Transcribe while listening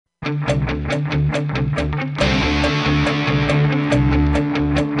Welcome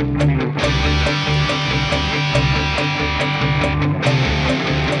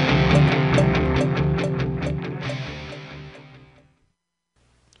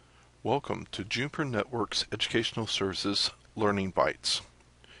to Juniper Network's Educational Services Learning Bytes.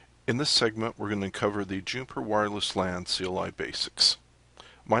 In this segment, we're going to cover the Juniper Wireless LAN CLI basics.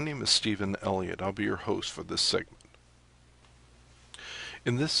 My name is Stephen Elliott. I'll be your host for this segment.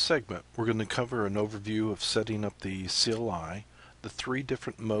 In this segment, we're going to cover an overview of setting up the CLI, the three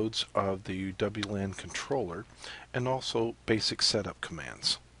different modes of the WLAN controller, and also basic setup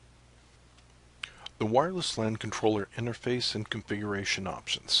commands. The Wireless LAN Controller interface and configuration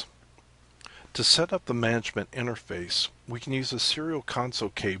options. To set up the management interface, we can use a serial console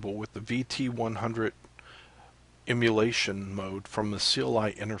cable with the VT100 emulation mode from the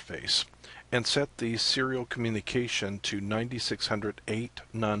CLI interface and set the serial communication to 9608,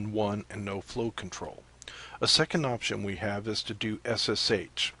 none 1, and no flow control. A second option we have is to do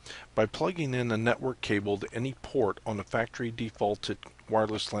SSH. By plugging in a network cable to any port on a factory defaulted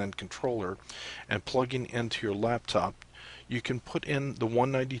wireless LAN controller and plugging into your laptop, you can put in the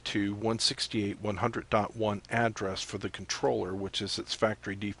 192.168.100.1 address for the controller, which is its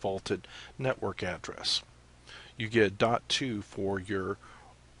factory defaulted network address. You get .2 for your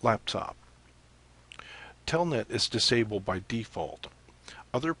laptop. Telnet is disabled by default.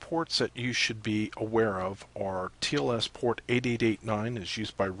 Other ports that you should be aware of are TLS port 8889 is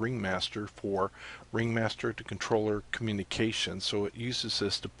used by Ringmaster for Ringmaster to controller communication, so it uses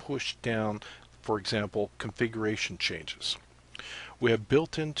this to push down, for example, configuration changes. We have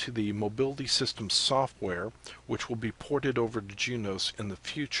built into the mobility system software, which will be ported over to Junos in the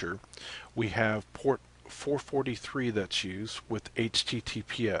future. We have port 443 that's used with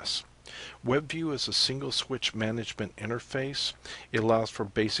HTTPS. WebView is a single switch management interface. It allows for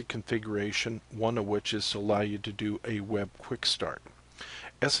basic configuration, one of which is to allow you to do a web quick start.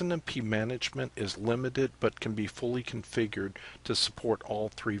 Snmp management is limited but can be fully configured to support all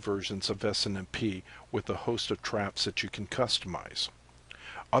three versions of Snmp with a host of traps that you can customize.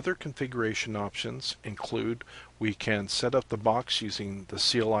 Other configuration options include we can set up the box using the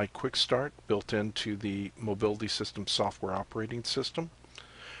CLI Quick Start built into the Mobility System Software Operating System.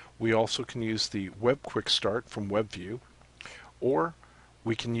 We also can use the Web Quick Start from WebView, or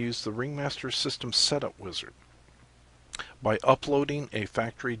we can use the Ringmaster System Setup Wizard. By uploading a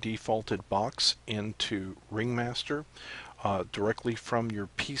factory defaulted box into Ringmaster directly from your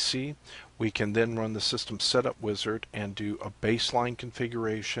PC, we can then run the System Setup Wizard and do a baseline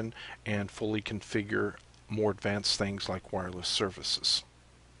configuration and fully configure more advanced things like wireless services.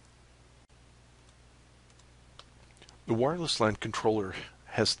 The Wireless LAN Controller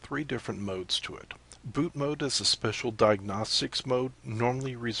has three different modes to it. Boot mode is a special diagnostics mode,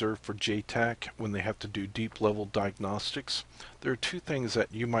 normally reserved for JTAC when they have to do deep level diagnostics. There are two things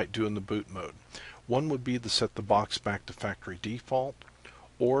that you might do in the boot mode. One would be to set the box back to factory default,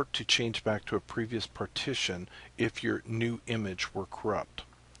 or to change back to a previous partition if your new image were corrupt.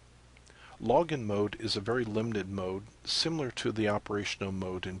 Login mode is a very limited mode, similar to the operational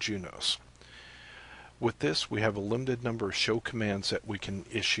mode in Junos. With this, we have a limited number of show commands that we can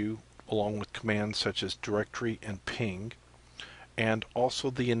issue, along with commands such as directory and ping, and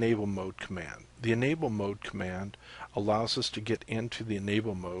also the enable mode command. The enable mode command allows us to get into the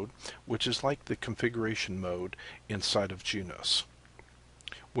enable mode, which is like the configuration mode inside of Junos.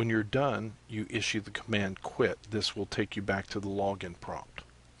 When you're done, you issue the command quit. This will take you back to the login prompt.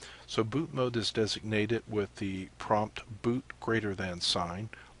 So boot mode is designated with the prompt boot greater than sign.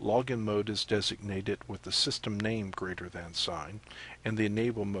 Login mode is designated with the system name greater than sign, and the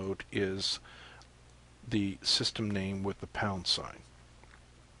enable mode is the system name with the pound sign.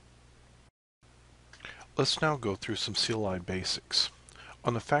 Let's now go through some CLI basics.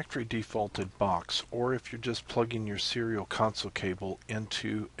 On a factory defaulted box, or if you're just plugging your serial console cable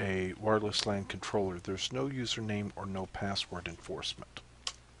into a wireless LAN controller, there's no username or no password enforcement.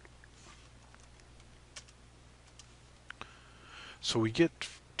 So we get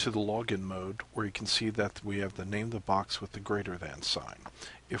to the login mode where you can see that we have the name of the box with the greater than sign.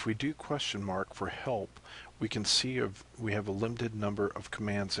 If we do question mark for help, we can see we have a limited number of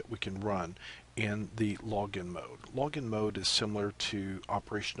commands that we can run in the login mode. Login mode is similar to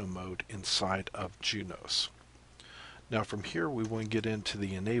operational mode inside of Junos. Now from here we want to get into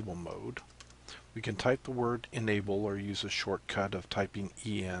the enable mode. We can type the word enable or use a shortcut of typing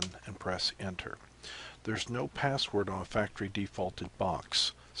EN and press enter. There's no password on a factory defaulted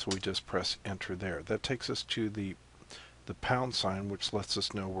box, so we just press enter there. That takes us to the pound sign, which lets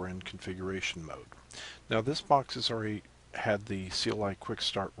us know we're in configuration mode. Now this box is already had the CLI Quick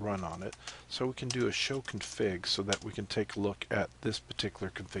Start run on it, so we can do a show config so that we can take a look at this particular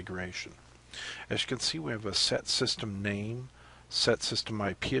configuration. As you can see, we have a set system name, set system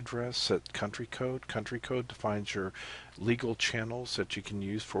IP address, set country code. Country code defines your legal channels that you can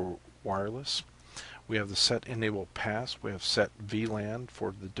use for wireless. We have the set enable pass. We have set VLAN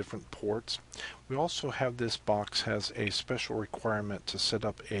for the different ports. We also have this box has a special requirement to set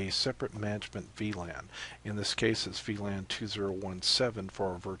up a separate management VLAN. In this case, it's VLAN 2017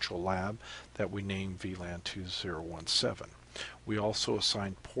 for our virtual lab that we name VLAN 2017. We also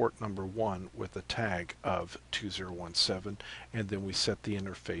assign port number 1 with a tag of 2017, and then we set the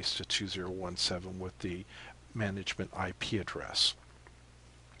interface to 2017 with the management IP address.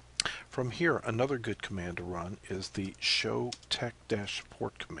 From here, another good command to run is the show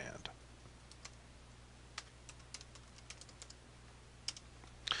tech-support command.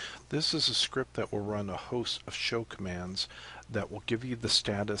 This is a script that will run a host of show commands that will give you the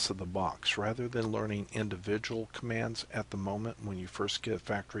status of the box. Rather than learning individual commands at the moment when you first get a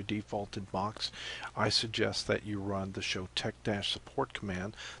factory defaulted box, I suggest that you run the show tech-support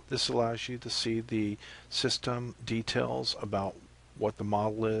command. This allows you to see the system details about what the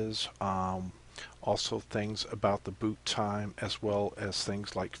model is, also things about the boot time, as well as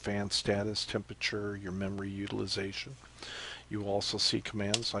things like fan status, temperature, your memory utilization. You will also see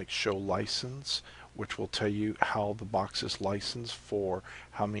commands like show license, which will tell you how the box is licensed for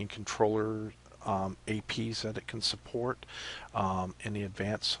how many controller APs that it can support, any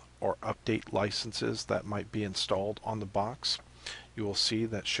advanced or update licenses that might be installed on the box. You will see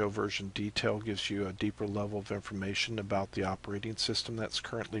that show version detail gives you a deeper level of information about the operating system that's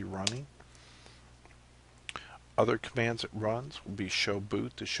currently running. Other commands it runs will be show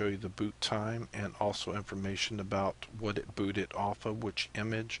boot to show you the boot time and also information about what it booted off of, which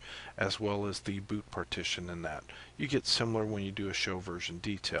image, as well as the boot partition in that. You get similar when you do a show version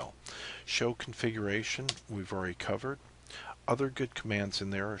detail. Show configuration we've already covered. Other good commands in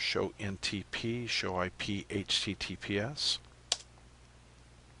there are show NTP, show IP HTTPS.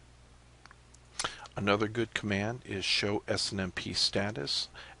 Another good command is show Snmp status.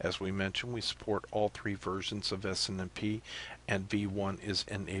 As we mentioned, we support all 3 versions of Snmp, and V1 is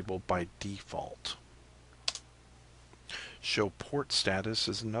enabled by default. Show port status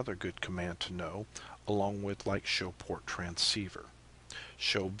is another good command to know, along with like show port transceiver.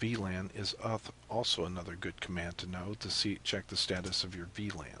 Show VLAN is also another good command to know to check the status of your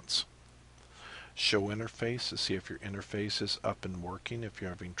VLANs. Show interface to see if your interface is up and working. If you're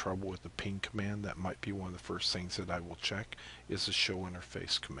having trouble with the ping command, that might be one of the first things that I will check is the show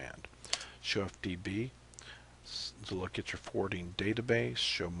interface command. Show FDB to look at your forwarding database,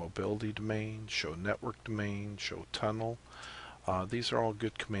 show mobility domain, show network domain, show tunnel. These are all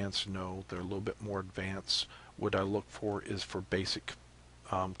good commands to know. They're a little bit more advanced. What I look for is for basic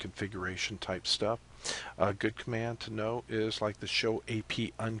configuration type stuff. A good command to know is like the show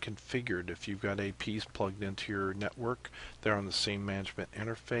AP unconfigured. If you've got APs plugged into your network, they're on the same management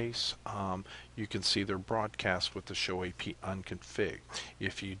interface. You can see their broadcast with the show AP unconfig.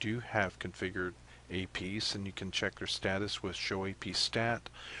 If you do have configured APs, then you can check their status with show AP stat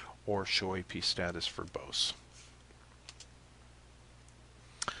or show AP status for both.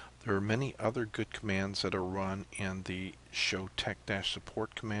 There are many other good commands that are run in the show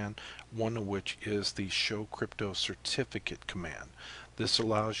tech-support command, one of which is the show crypto certificate command. This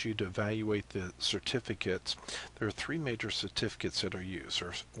allows you to evaluate the certificates. There are 3 major certificates that are used.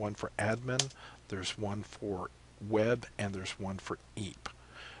 There's one for admin, there's one for web, and there's one for EAP.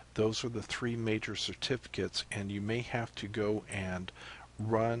 Those are the 3 major certificates, and you may have to go and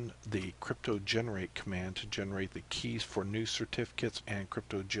run the crypto generate command to generate the keys for new certificates, and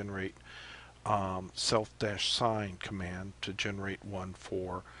crypto generate self-sign command to generate one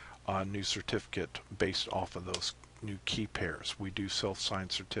for a new certificate based off of those new key pairs. We do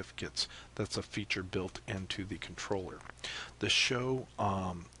self-sign certificates. That's a feature built into the controller. The show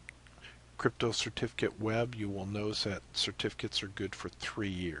crypto certificate web, you will notice that certificates are good for 3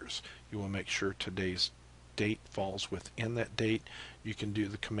 years. You will make sure today's date falls within that date. You can do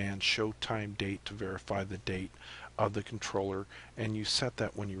the command show time date to verify the date of the controller, and you set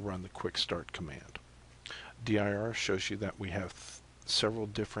that when you run the quick start command. dir shows you that we have several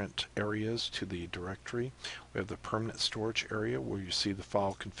different areas to the directory. We have the permanent storage area where you see the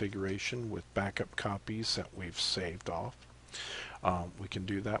file configuration with backup copies that we've saved off. We can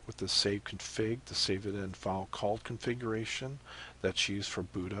do that with the save config to save it in file called configuration that's used for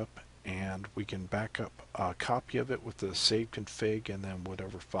boot up, and we can back up a copy of it with the save config and then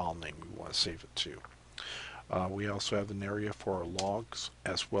whatever file name we want to save it to. We also have an area for our logs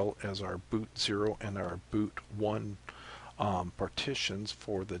as well as our boot 0 and our boot 1 partitions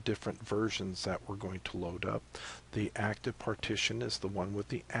for the different versions that we're going to load up. The active partition is the one with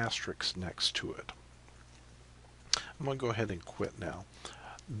the asterisk next to it. I'm going to go ahead and quit now.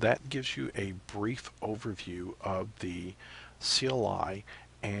 That gives you a brief overview of the CLI,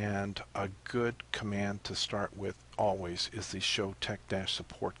 and a good command to start with always is the show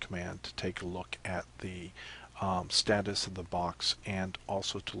tech-support command to take a look at the status of the box and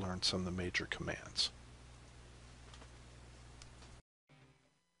also to learn some of the major commands.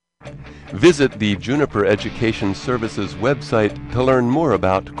 Visit the Juniper Education Services website to learn more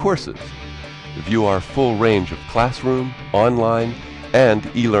about courses. View our full range of classroom, online, and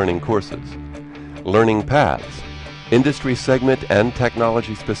e-learning courses. Learning paths, industry segment and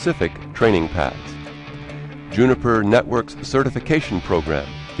technology-specific training paths. Juniper Network's certification program,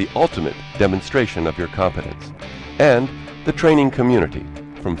 the ultimate demonstration of your competence. And the training community,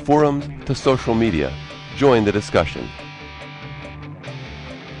 from forums to social media. Join the discussion.